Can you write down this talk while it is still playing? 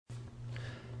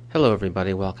Hello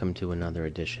everybody, welcome to another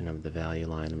edition of the Value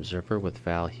Line Observer with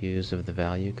Val Hughes of the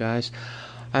Value Guys.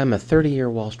 I'm a 30-year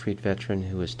Wall Street veteran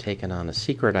who has taken on a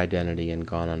secret identity and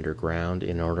gone underground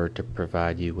in order to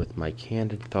provide you with my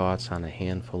candid thoughts on a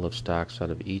handful of stocks out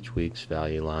of each week's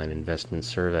Value Line investment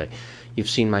survey. You've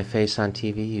seen my face on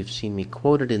TV, you've seen me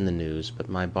quoted in the news, but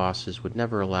my bosses would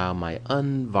never allow my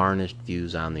unvarnished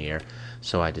views on the air,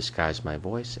 so I disguise my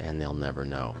voice and they'll never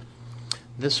know.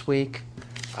 This week,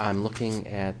 I'm looking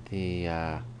at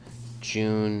the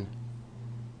June,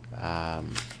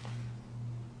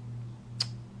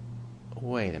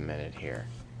 wait a minute here,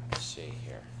 let's see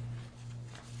here.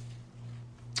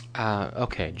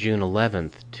 June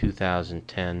 11th,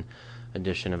 2010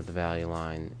 edition of the Value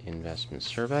Line Investment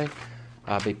Survey.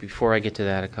 But before I get to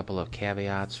that, a couple of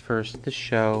caveats. First, this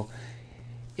show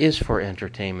is for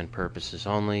entertainment purposes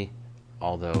only,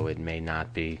 although it may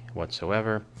not be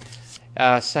whatsoever.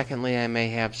 Secondly, I may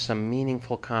have some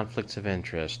meaningful conflicts of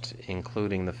interest,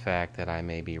 including the fact that I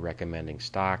may be recommending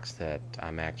stocks that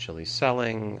I'm actually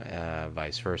selling,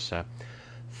 vice versa.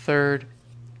 Third,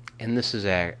 and this is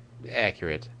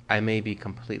accurate, I may be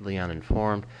completely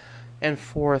uninformed. And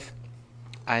fourth,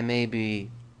 I may be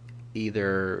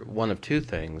either one of two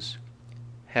things,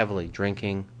 heavily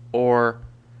drinking or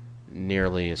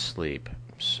nearly asleep.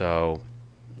 So,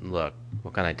 look,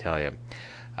 what can I tell you?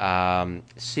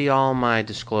 See all my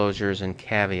disclosures and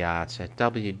caveats at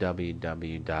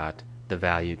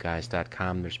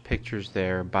www.thevalueguys.com. There's pictures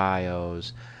there,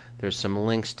 bios. There's some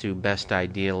links to best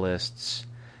idea lists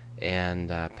and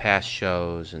past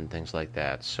shows and things like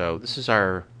that. So this is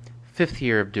our 5th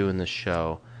year of doing this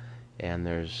show, and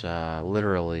there's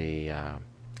literally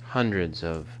hundreds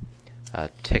of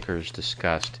tickers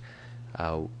discussed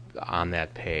on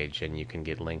that page, and you can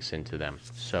get links into them.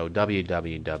 So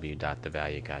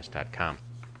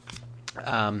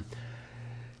www.thevalueguys.com.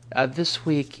 This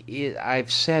week,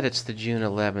 I've said it's the June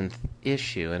 11th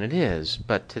issue, and it is,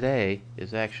 but today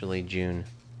is actually June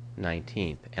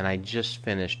 19th, and I just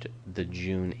finished the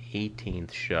June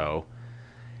 18th show,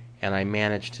 and I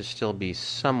managed to still be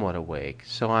somewhat awake,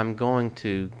 so I'm going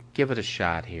to give it a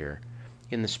shot here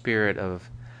in the spirit of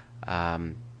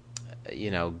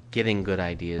getting good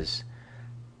ideas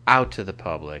out to the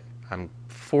public. I'm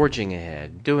forging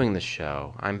ahead, doing the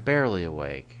show. I'm barely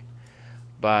awake.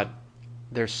 But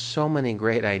there's so many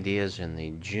great ideas in the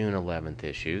June 11th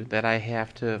issue that I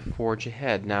have to forge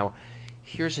ahead. Now,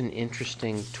 here's an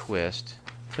interesting twist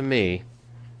to me,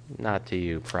 not to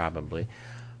you probably,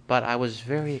 but I was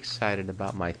very excited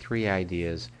about my 3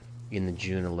 ideas in the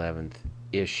June 11th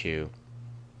issue.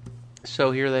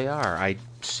 So here they are. I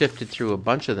sifted through a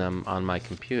bunch of them on my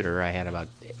computer. I had about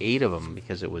 8 of them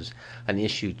because it was an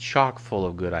issue chock full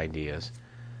of good ideas.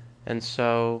 And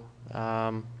so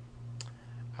I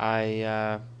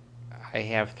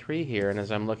have 3 here, and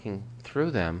as I'm looking through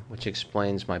them, which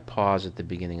explains my pause at the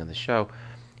beginning of the show,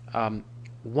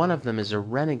 one of them is a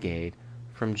renegade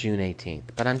from June 18th,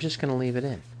 but I'm just going to leave it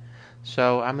in.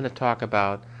 So I'm going to talk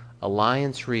about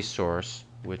Alliance Resource,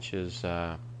 which is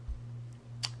a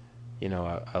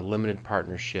limited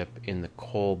partnership in the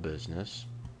coal business,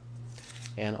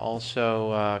 and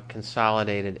also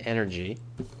Consolidated Energy,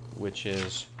 which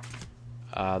is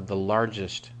the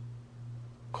largest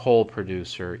coal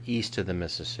producer east of the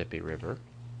Mississippi River.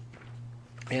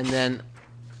 And then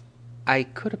I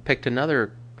could have picked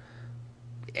another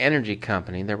energy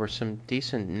company. There were some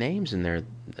decent names in there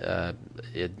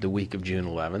the week of June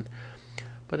 11th,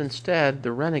 but instead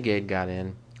the renegade got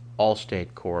in,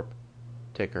 Allstate Corp,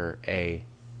 ticker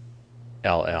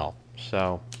ALL.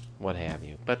 So, what have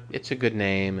you. But it's a good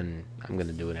name, and I'm going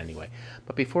to do it anyway.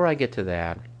 But before I get to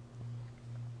that,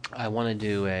 I want to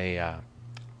do a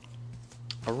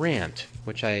rant,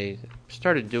 which I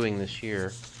started doing this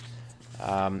year.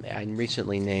 I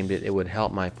recently named it "It Would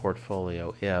Help My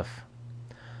Portfolio If,"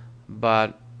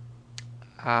 but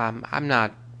I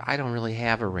don't really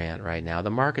have a rant right now. The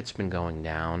market's been going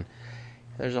down.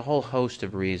 There's a whole host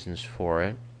of reasons for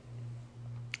it.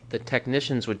 The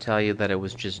technicians would tell you that it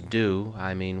was just due.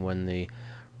 I mean, when the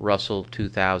Russell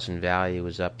 2000 value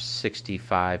was up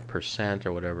 65%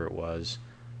 or whatever it was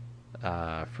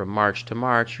from March to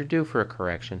March, you're due for a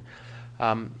correction.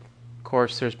 Of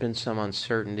course, there's been some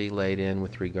uncertainty laid in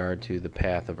with regard to the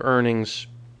path of earnings.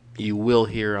 You will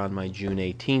hear on my June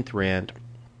 18th rant,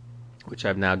 which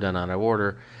I've now done out of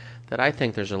order, that I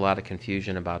think there's a lot of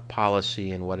confusion about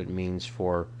policy and what it means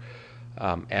for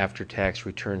after-tax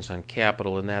returns on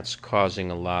capital, and that's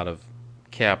causing a lot of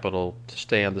capital to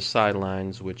stay on the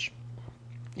sidelines, which,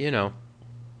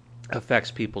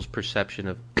 affects people's perception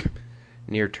of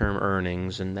near-term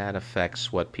earnings, and that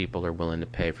affects what people are willing to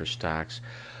pay for stocks.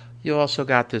 You also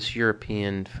got this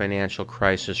European financial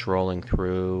crisis rolling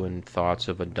through and thoughts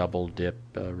of a double dip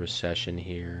recession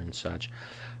here and such.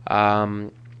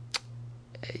 Um,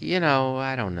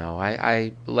 I don't know.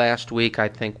 I last week I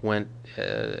think went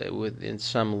with in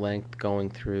some length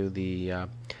going through the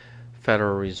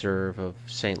Federal Reserve of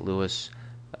St. Louis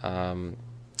um,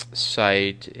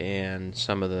 site and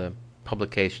some of the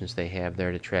publications they have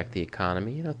there to track the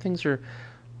economy. Things are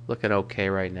looking okay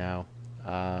right now.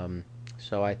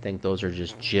 So I think those are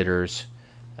just jitters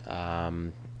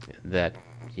that,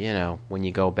 when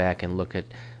you go back and look at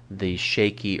the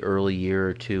shaky early year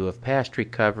or two of past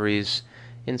recoveries,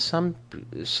 in some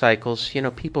cycles,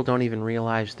 people don't even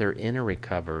realize they're in a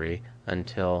recovery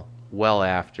until well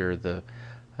after the,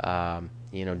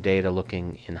 data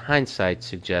looking in hindsight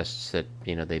suggests that,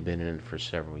 they've been in it for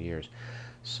several years.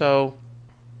 So,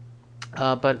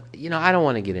 but, I don't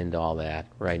want to get into all that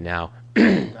right now.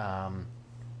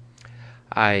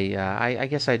 I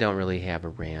guess I don't really have a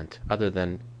rant other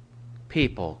than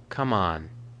people, come on,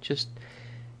 just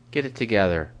get it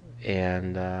together.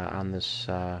 And on this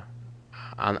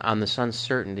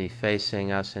uncertainty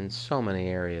facing us in so many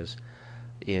areas,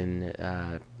 in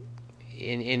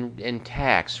in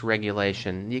tax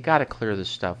regulation, you got to clear this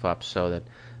stuff up so that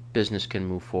business can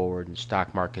move forward and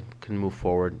stock market can move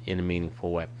forward in a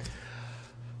meaningful way.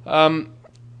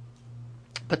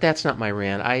 But that's not my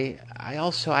rant.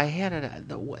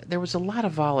 There was a lot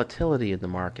of volatility in the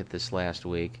market this last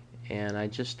week, and I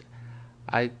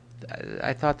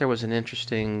I thought there was an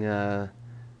interesting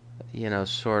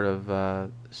sort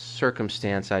of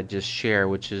circumstance I'd just share,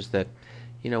 which is that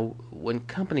when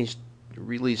companies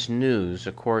release news,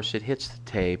 of course it hits the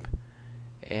tape,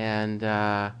 and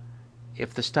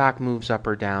if the stock moves up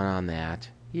or down on that,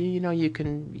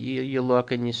 you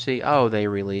look and you see, oh, they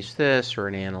released this, or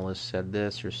an analyst said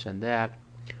this or said that.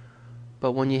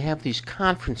 But when you have these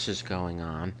conferences going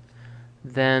on,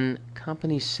 then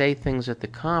companies say things at the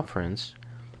conference.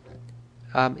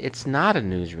 It's not a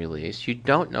news release. You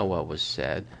don't know what was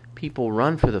said. People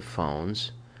run for the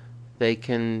phones. They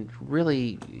can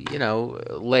really,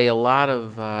 lay a lot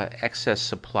of excess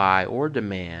supply or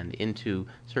demand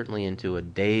certainly into a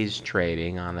day's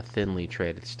trading on a thinly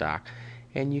traded stock.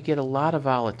 And you get a lot of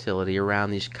volatility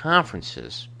around these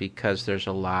conferences because there's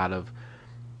a lot of,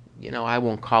 I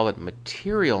won't call it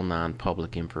material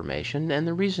non-public information. And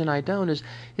the reason I don't is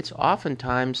it's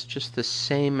oftentimes just the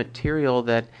same material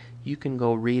that you can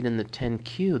go read in the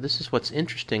 10Q. This is what's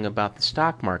interesting about the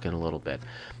stock market a little bit.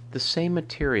 The same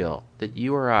material that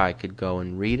you or I could go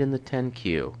and read in the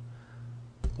 10Q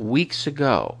weeks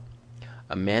ago,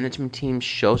 a management team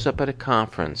shows up at a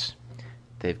conference.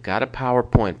 They've got a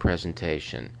PowerPoint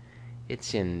presentation.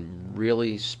 It's in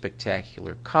really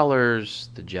spectacular colors.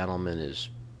 The gentleman is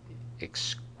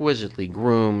exquisitely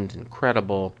groomed,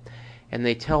 incredible, and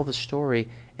they tell the story,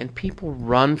 and people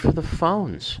run for the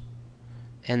phones.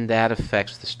 And that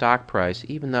affects the stock price,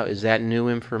 even though, is that new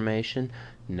information?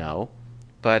 No.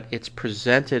 But it's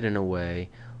presented in a way,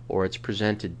 or it's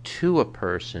presented to a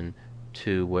person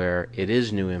to where it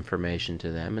is new information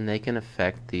to them, and they can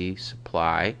affect the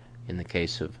supply, in the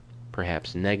case of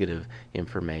perhaps negative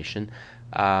information,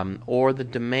 or the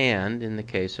demand in the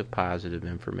case of positive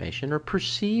information, or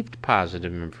perceived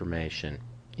positive information.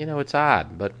 It's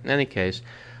odd, but in any case,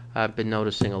 I've been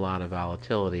noticing a lot of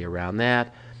volatility around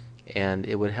that, and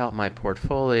it would help my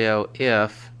portfolio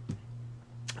if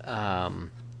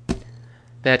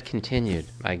that continued,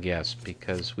 I guess,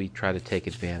 because we try to take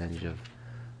advantage of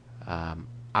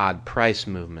odd price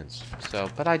movements.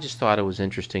 But I just thought it was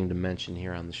interesting to mention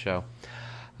here on the show.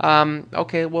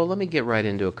 Okay, well, let me get right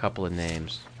into a couple of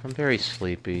names. I'm very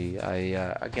sleepy.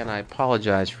 I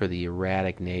apologize for the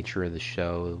erratic nature of the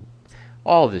show.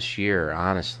 All this year,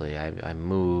 honestly, I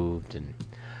moved,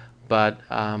 but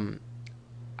I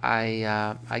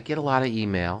get a lot of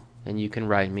email, and you can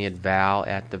write me at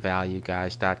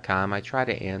val@thevalueguys.com. I try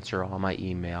to answer all my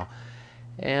email,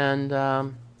 and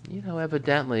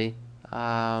evidently,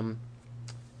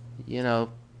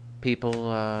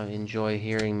 people enjoy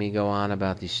hearing me go on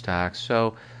about these stocks.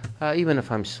 So even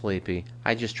if I'm sleepy,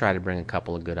 I just try to bring a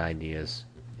couple of good ideas.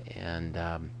 And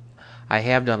I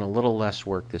have done a little less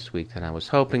work this week than I was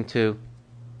hoping to,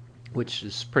 which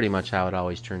is pretty much how it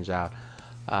always turns out.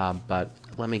 But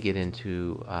let me get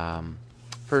into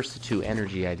first the two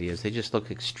energy ideas. They just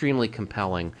look extremely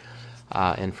compelling.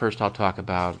 And first I'll talk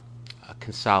about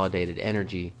Consolidated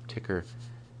Energy, ticker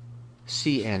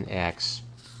CNX.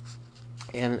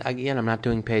 And again, I'm not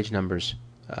doing page numbers.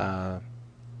 I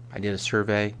did a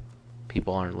survey.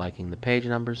 People aren't liking the page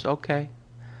numbers. Okay.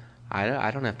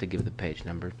 I don't have to give the page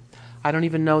number. I don't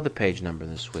even know the page number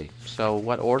this week. So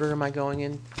what order am I going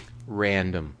in?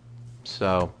 random.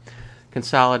 So,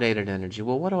 Consolidated Energy.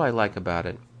 Well, what do I like about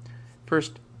it?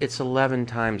 First, it's 11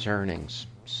 times earnings.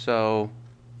 So,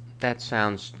 that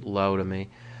sounds low to me.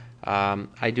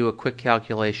 I do a quick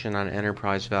calculation on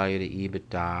enterprise value to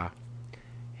EBITDA,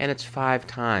 and it's 5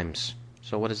 times.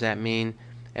 So what does that mean?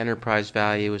 Enterprise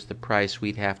value is the price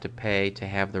we'd have to pay to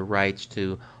have the rights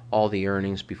to all the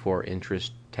earnings before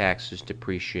interest, taxes,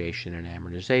 depreciation, and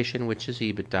amortization, which is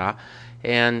EBITDA.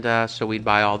 And so we'd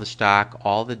buy all the stock,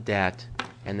 all the debt,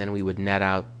 and then we would net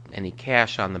out any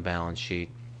cash on the balance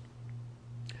sheet.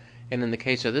 And in the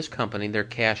case of this company, they're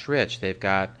cash rich. They've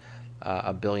got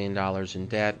 $1 billion in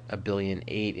debt, $1.8 billion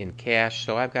in cash.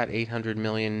 So I've got $800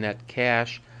 million net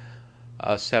cash,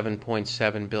 a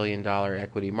 $7.7 billion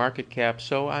equity market cap.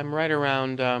 So I'm right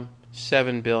around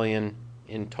 $7 billion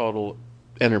in total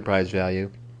enterprise value,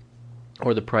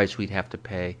 or the price we'd have to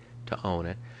pay to own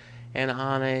it. And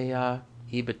on a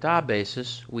EBITDA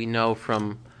basis, we know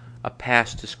from a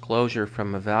past disclosure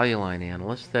from a value line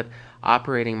analyst that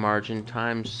operating margin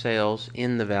times sales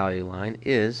in the value line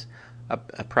is an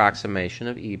approximation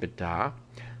of EBITDA.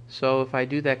 So if I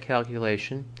do that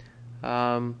calculation,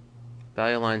 value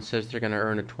line says they're going to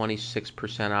earn a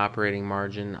 26% operating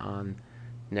margin on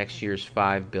next year's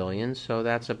 $5 billion. So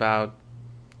that's about,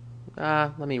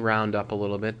 let me round up a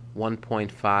little bit,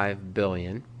 $1.5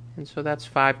 billion. And so that's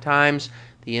 5 times.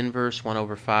 The inverse, 1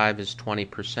 over 5, is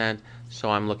 20%. So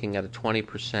I'm looking at a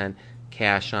 20%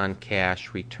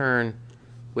 cash-on-cash return,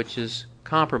 which is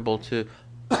comparable to,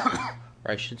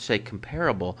 or I should say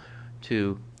comparable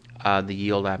to the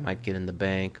yield I might get in the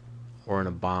bank or in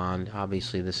a bond.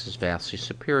 Obviously, this is vastly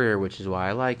superior, which is why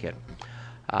I like it.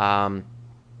 And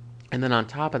then on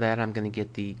top of that, I'm going to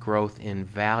get the growth in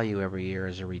value every year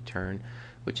as a return,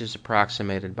 which is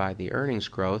approximated by the earnings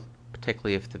growth,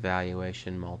 particularly if the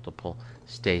valuation multiple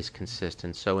stays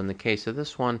consistent. So in the case of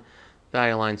this one,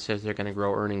 value line says they're going to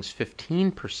grow earnings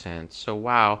 15%. So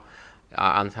wow,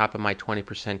 on top of my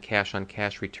 20%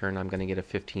 cash-on-cash return, I'm going to get a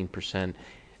 15%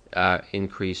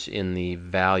 increase in the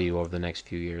value over the next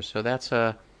few years. So that's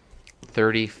a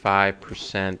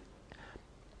 35%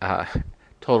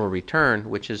 total return,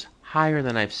 which is higher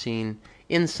than I've seen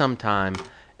in some time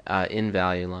in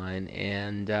value line,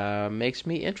 and makes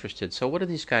me interested. So what do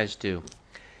these guys do?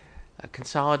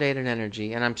 Consolidated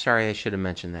Energy, and I'm sorry I should have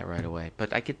mentioned that right away,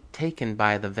 but I get taken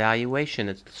by the valuation.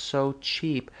 It's so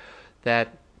cheap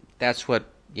that that's what,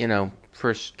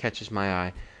 first catches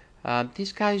my eye.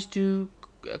 These guys do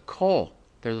coal.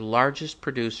 They're the largest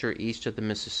producer east of the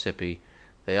Mississippi.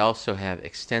 They also have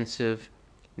extensive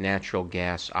natural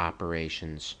gas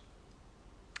operations.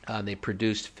 They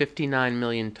produced 59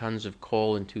 million tons of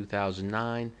coal in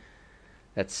 2009.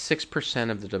 That's 6%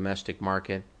 of the domestic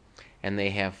market. And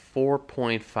they have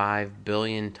 4.5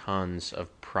 billion tons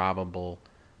of probable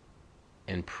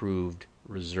and proved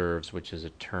reserves, which is a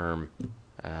term,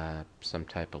 some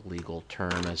type of legal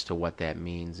term as to what that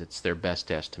means. It's their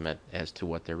best estimate as to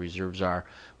what their reserves are,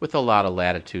 with a lot of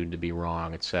latitude to be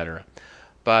wrong, etc.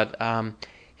 But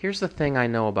here's the thing I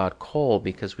know about coal,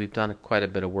 because we've done quite a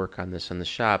bit of work on this in the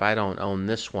shop. I don't own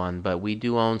this one, but we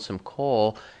do own some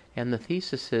coal, and the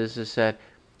thesis is that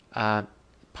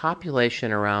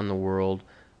population around the world,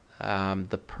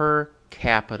 the per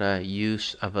capita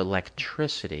use of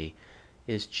electricity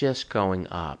is just going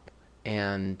up.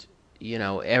 And,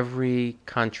 every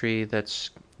country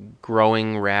that's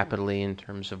growing rapidly in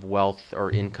terms of wealth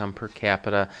or income per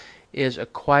capita is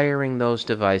acquiring those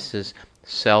devices,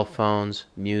 cell phones,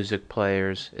 music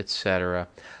players, etc.,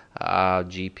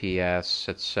 GPS,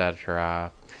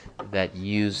 etc., that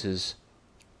uses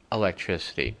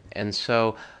electricity. And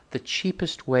so the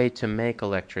cheapest way to make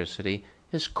electricity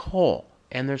is coal.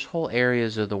 And there's whole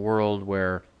areas of the world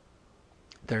where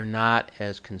they're not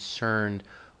as concerned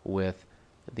with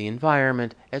the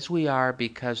environment as we are,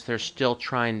 because they're still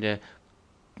trying to,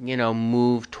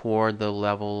 move toward the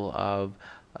level of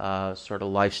sort of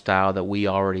lifestyle that we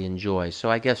already enjoy. So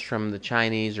I guess from the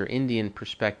Chinese or Indian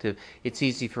perspective, it's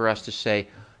easy for us to say,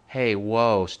 hey,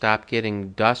 whoa, stop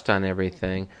getting dust on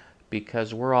everything,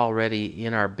 because we're already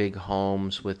in our big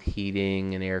homes with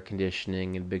heating and air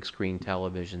conditioning and big screen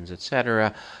televisions,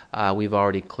 etc. We've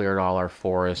already cleared all our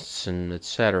forests and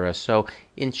etc. So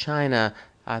in China,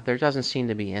 there doesn't seem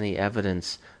to be any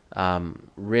evidence,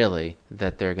 really,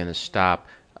 that they're going to stop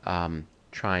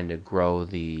trying to grow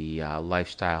the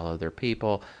lifestyle of their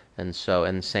people, and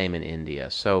same in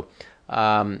India. So,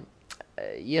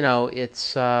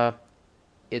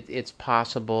 it's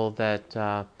possible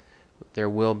that there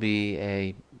will be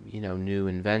a new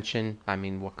invention. I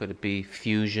mean, what could it be?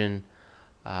 Fusion,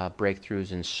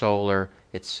 breakthroughs in solar,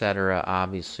 etc.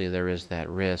 Obviously, there is that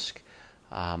risk.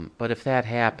 But if that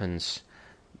happens,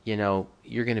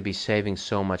 you're going to be saving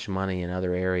so much money in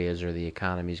other areas, or the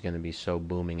economy is going to be so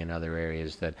booming in other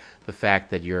areas, that the fact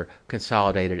that your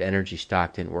consolidated energy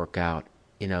stock didn't work out,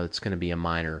 it's going to be a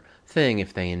minor thing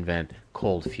if they invent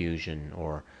cold fusion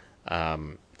or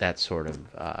that sort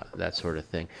of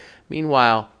thing.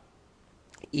 Meanwhile,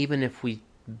 even if we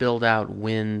build out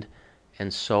wind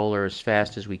and solar as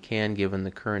fast as we can, given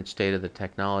the current state of the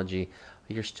technology,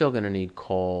 you're still going to need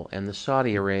coal, and the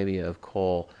Saudi Arabia of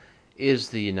coal is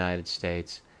the United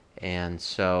States. And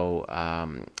so,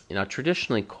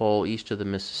 traditionally coal east of the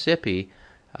Mississippi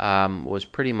was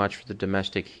pretty much for the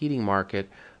domestic heating market,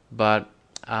 but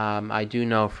I do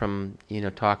know from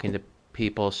talking to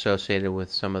people associated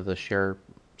with some of the shares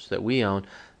that we own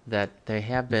that there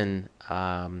have been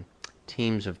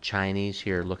teams of Chinese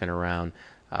here looking around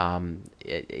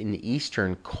in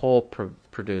eastern coal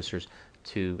producers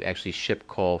to actually ship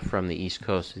coal from the east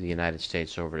coast of the United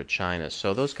States over to China.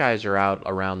 So those guys are out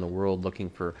around the world looking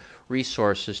for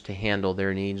resources to handle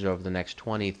their needs over the next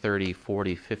 20, 30,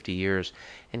 40, 50 years.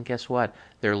 And guess what?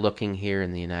 They're looking here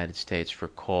in the United States for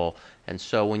coal. And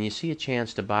so when you see a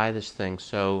chance to buy this thing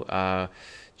so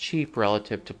cheap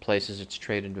relative to places it's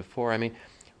traded before, I mean,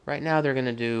 right now they're going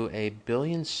to do $1.7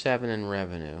 billion in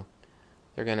revenue.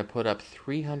 They're going to put up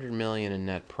 $300 million in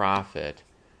net profit,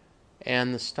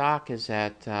 and the stock is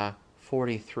at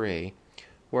 43,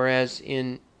 whereas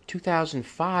in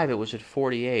 2005 it was at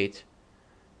 48.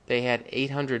 They had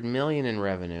 $800 million in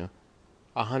revenue,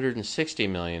 $160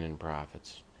 million in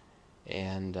profits,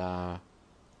 and that's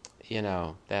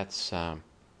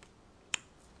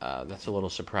a little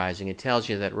surprising. It tells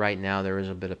you that right now there is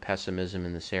a bit of pessimism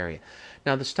in this area.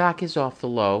 Now the stock is off the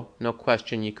low, no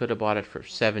question. You could have bought it for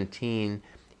 17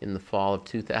 in the fall of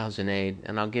 2008,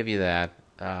 and I'll give you that.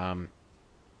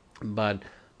 But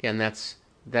again, that's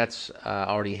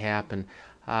already happened.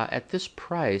 At this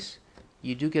price,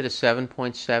 you do get a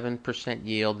 7.7%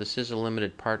 yield. This is a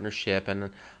limited partnership, and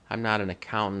I'm not an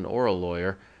accountant or a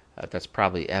lawyer. That's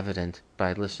probably evident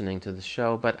by listening to the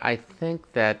show, but I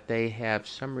think that they have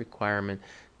some requirement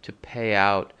to pay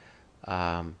out,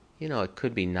 it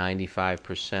could be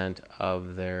 95%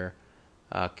 of their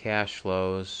cash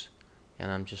flows,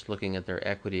 and I'm just looking at their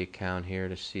equity account here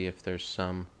to see if there's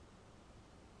some,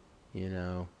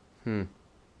 I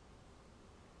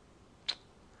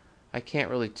can't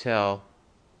really tell.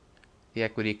 The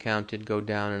equity account did go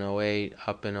down in 08,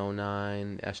 up in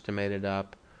 09, estimated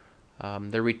up.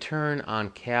 The return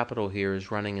on capital here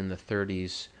is running in the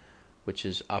 30s, which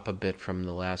is up a bit from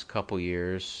the last couple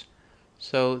years.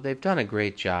 So they've done a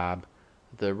great job.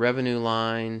 The revenue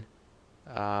line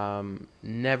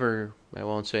never, I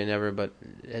won't say never, but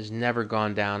has never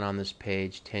gone down on this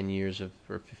page, 10 years or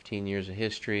 15 years of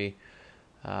history.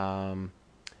 The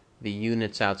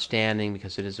unit's outstanding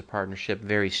because it is a partnership,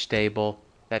 very stable.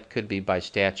 That could be by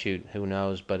statute, who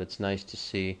knows, but it's nice to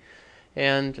see.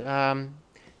 And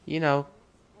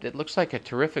it looks like a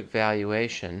terrific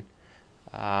valuation,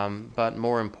 but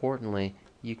more importantly,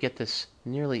 you get this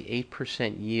nearly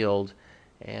 8% yield,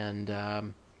 and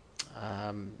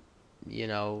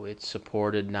it's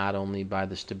supported not only by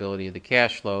the stability of the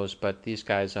cash flows, but these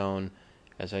guys own,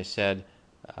 as I said,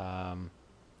 a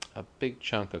big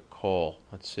chunk of coal.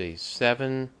 Let's see,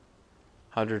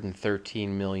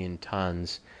 713 million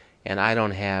tons, and I'm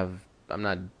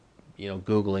not,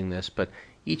 Googling this, but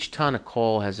each ton of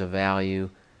coal has a value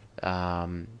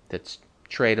that's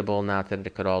tradable. Not that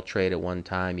it could all trade at one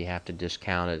time. You have to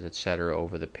discount it, etc.,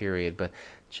 over the period. But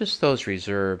just those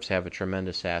reserves have a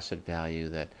tremendous asset value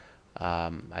that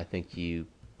I think you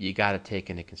got to take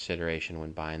into consideration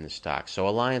when buying the stock. So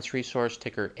Alliance Resource,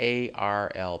 ticker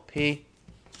ARLP.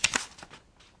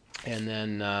 And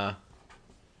then,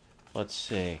 let's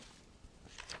see.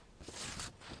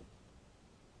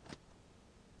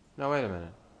 No, wait a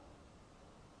minute.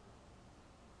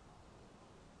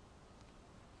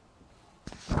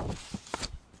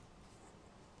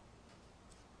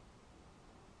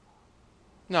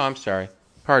 No, I'm sorry.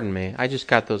 Pardon me. I just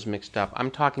got those mixed up.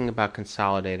 I'm talking about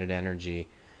Consolidated Energy.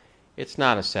 It's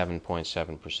not a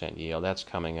 7.7% yield. That's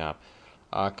coming up.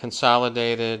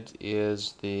 Consolidated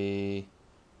is the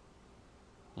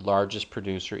largest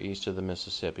producer east of the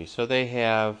Mississippi. So they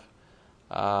have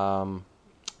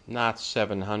not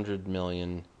 700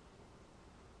 million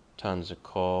tons of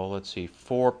coal. Let's see,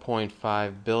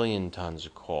 4.5 billion tons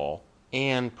of coal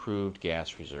and proved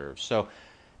gas reserves. So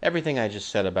everything I just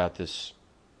said about this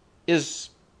is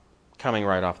coming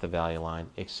right off the value line,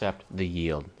 except the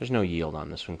yield. There's no yield on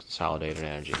this one, Consolidated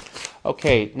Energy.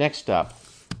 Okay, next up,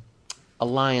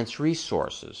 Alliance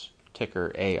Resources,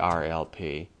 ticker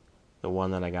ARLP, the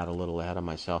one that I got a little ahead of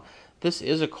myself. this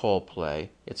is a coal play.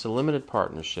 It's a limited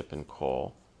partnership in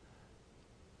coal.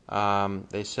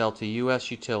 They sell to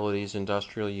U.S. utilities,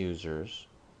 industrial users,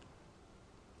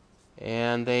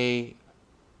 and they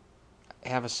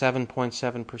have a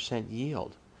 7.7%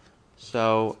 yield.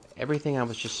 So everything I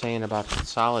was just saying about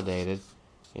Consolidated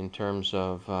in terms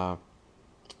of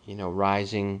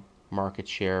rising market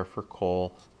share for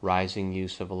coal, rising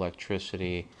use of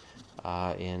electricity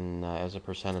as a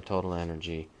percent of total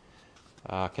energy.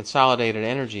 Consolidated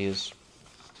Energy is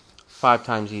 5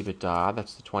 times EBITDA.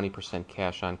 That's the 20%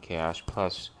 cash on cash,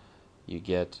 plus you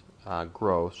get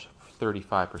gross,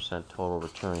 35% total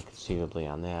return conceivably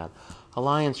on that.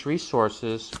 Alliance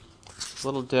Resources, a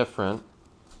little different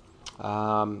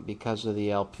because of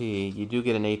the LP. You do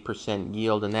get an 8%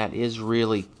 yield, and that is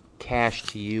really cash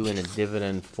to you in a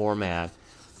dividend format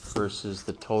versus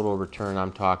the total return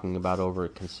I'm talking about over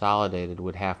at Consolidated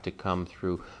would have to come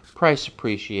through price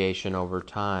appreciation over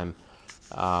time.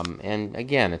 And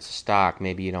again, it's a stock.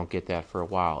 Maybe you don't get that for a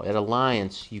while. At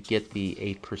Alliance, you get the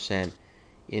 8%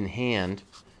 in hand,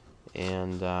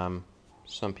 and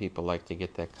some people like to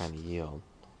get that kind of yield.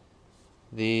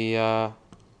 The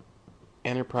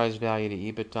enterprise value to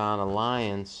EBITDA on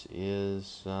Alliance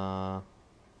is, let's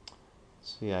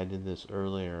see, I did this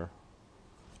earlier.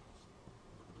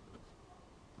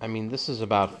 I mean, this is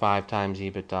about 5 times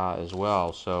EBITDA as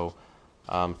well, so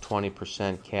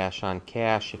 20% cash on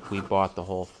cash if we bought the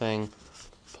whole thing,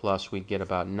 plus we'd get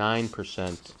about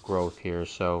 9% growth here,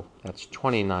 so that's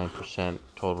 29%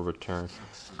 total return.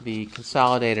 The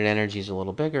Consolidated Energy is a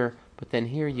little bigger, but then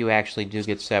here you actually do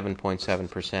get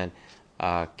 7.7%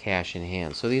 cash in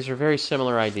hand. So these are very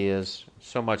similar ideas,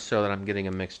 so much so that I'm getting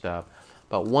them mixed up.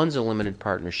 But one's a limited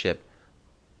partnership.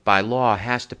 By law,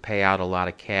 has to pay out a lot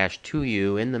of cash to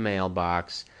you in the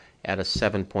mailbox at a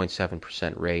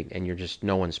 7.7% rate, and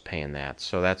no one's paying that.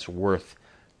 So that's worth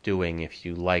doing if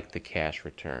you like the cash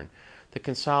return. The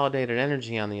Consolidated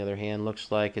Energy, on the other hand,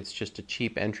 looks like it's just a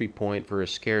cheap entry point for a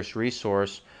scarce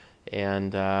resource,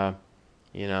 and over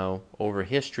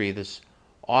history, this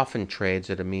often trades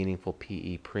at a meaningful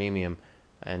PE premium,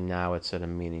 and now it's at a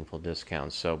meaningful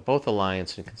discount. So both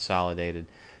Alliance and Consolidated,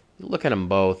 look at them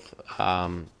both, a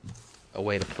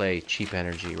way to play cheap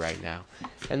energy right now.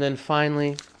 And then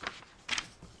finally,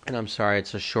 and I'm sorry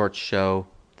it's a short show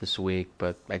this week,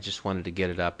 but I just wanted to get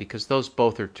it up because those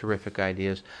both are terrific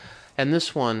ideas. And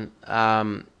this one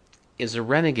is a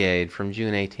renegade from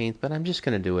June 18th, but I'm just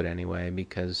going to do it anyway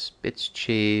because it's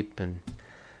cheap and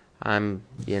I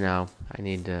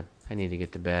need to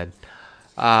get to bed.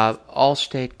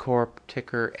 Allstate Corp,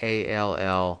 ticker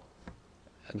ALL.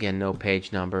 Again, no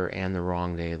page number and the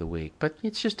wrong day of the week. But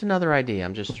it's just another idea.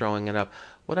 I'm just throwing it up.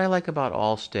 What I like about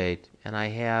Allstate, and I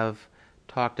have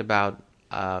talked about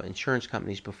insurance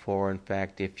companies before. In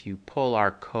fact, if you pull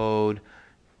our code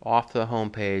off the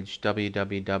homepage,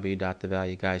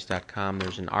 www.thevalueguys.com,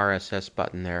 there's an RSS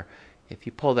button there. If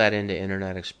you pull that into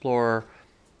Internet Explorer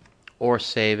or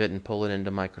save it and pull it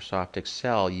into Microsoft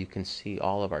Excel, you can see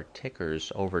all of our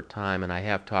tickers over time. And I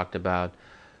have talked about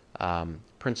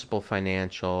Principal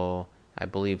Financial, I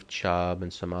believe Chubb,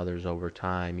 and some others over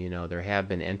time. There have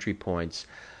been entry points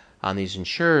on these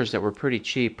insurers that were pretty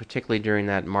cheap, particularly during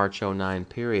that March 09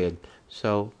 period.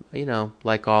 So,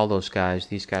 like all those guys,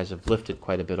 these guys have lifted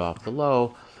quite a bit off the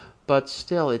low, but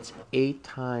still it's 8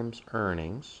 times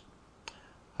earnings.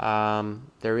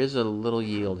 There is a little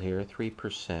yield here,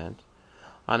 3%.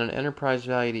 On an enterprise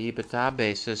value to EBITDA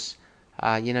basis,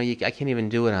 I can't even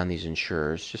do it on these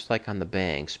insurers, just like on the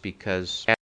banks, because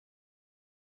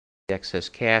excess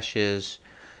cash is,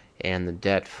 and the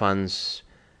debt funds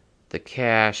the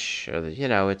cash, or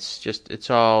it's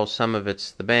all, some of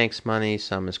it's the bank's money,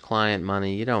 some is client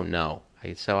money, you don't know.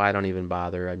 So I don't even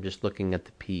bother, I'm just looking at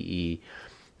the PE.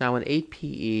 Now an 8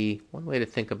 PE, one way to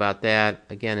think about that,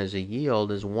 again, as a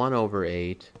yield, is 1 over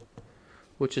 8,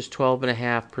 which is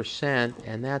 12.5%,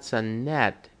 and that's a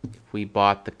net. If we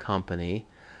bought the company,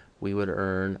 we would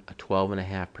earn a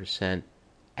 12.5%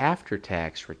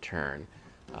 after-tax return,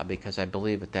 because I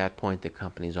believe at that point the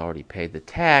company's already paid the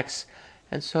tax,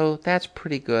 and so that's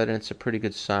pretty good, and it's a pretty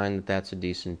good sign that that's a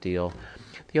decent deal.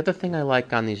 The other thing I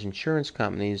like on these insurance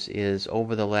companies is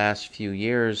over the last few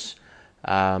years,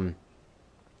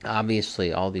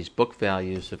 obviously all these book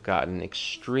values have gotten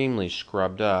extremely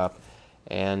scrubbed up,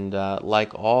 and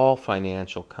like all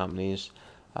financial companies,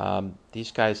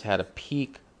 these guys had a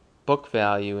peak book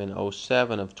value in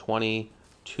 07 of $22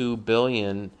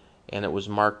 billion, and it was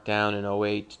marked down in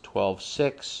 08 to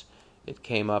 12.6. It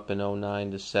came up in 09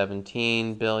 to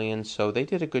 $17 billion. So they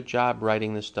did a good job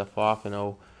writing this stuff off in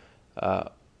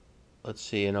let's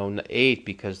see, in '08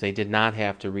 because they did not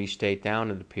have to restate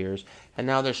down, it appears. And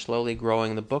now they're slowly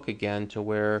growing the book again to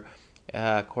where,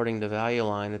 according to Value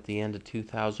Line, at the end of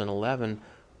 2011,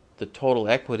 the total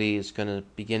equity is going to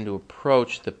begin to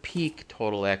approach the peak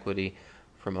total equity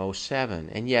from '07.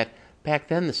 And yet, back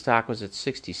then the stock was at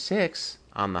 66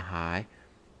 on the high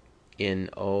in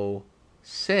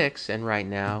 '06, and right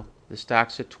now the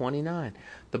stock's at 29.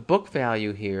 The book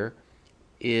value here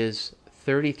is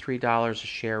 $33 a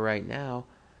share right now,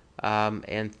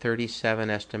 and 37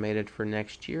 estimated for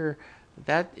next year.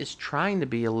 That is trying to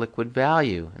be a liquid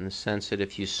value in the sense that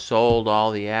if you sold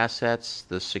all the assets,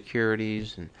 the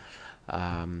securities,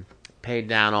 and paid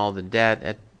down all the debt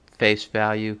at face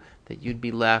value, that you'd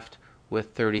be left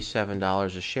with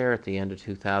 $37 a share at the end of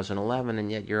 2011,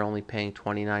 and yet you're only paying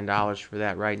 $29 for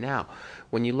that right now.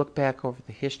 When you look back over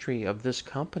the history of this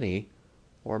company,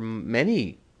 or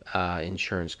many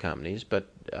insurance companies, but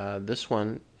this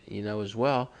one, as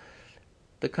well,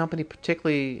 the company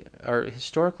particularly or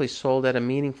historically sold at a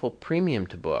meaningful premium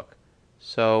to book.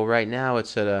 So right now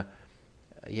it's at a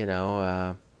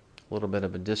little bit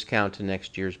of a discount to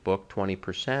next year's book,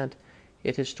 20%.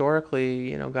 It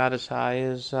historically, got as high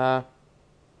as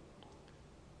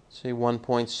say 1.6,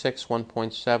 1.7,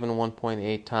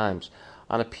 1.8 times.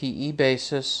 On a PE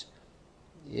basis,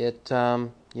 it's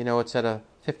at a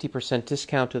 50%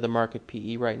 discount to the market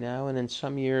PE right now, and in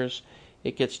some years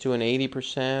it gets to an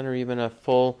 80% or even a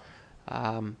full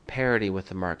parity with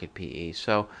the market PE.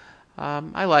 So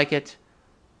I like it.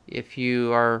 If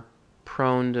you are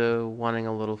prone to wanting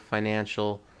a little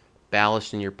financial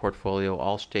ballast in your portfolio,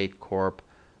 Allstate Corp,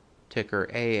 ticker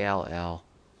ALL,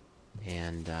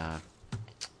 and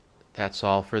that's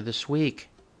all for this week.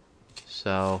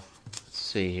 So let's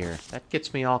see here. That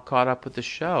gets me all caught up with the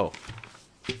show.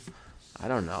 I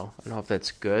don't know if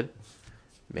that's good.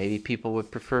 Maybe people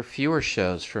would prefer fewer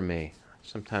shows from me.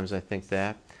 Sometimes I think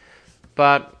that.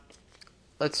 But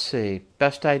let's see.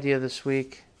 Best idea this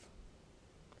week?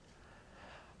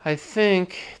 I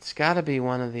think it's got to be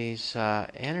one of these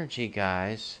energy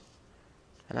guys.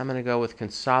 And I'm going to go with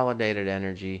Consolidated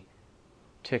Energy,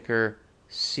 ticker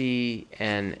CNX.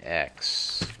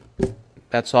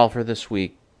 That's all for this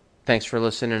week. Thanks for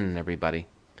listening, everybody.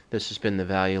 This has been the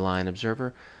Value Line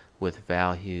Observer with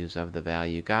Val Hughes of the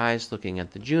Value Guys, looking at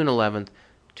the June 11th,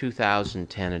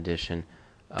 2010 edition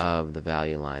of the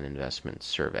Value Line Investment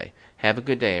Survey. Have a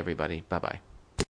good day, everybody. Bye-bye.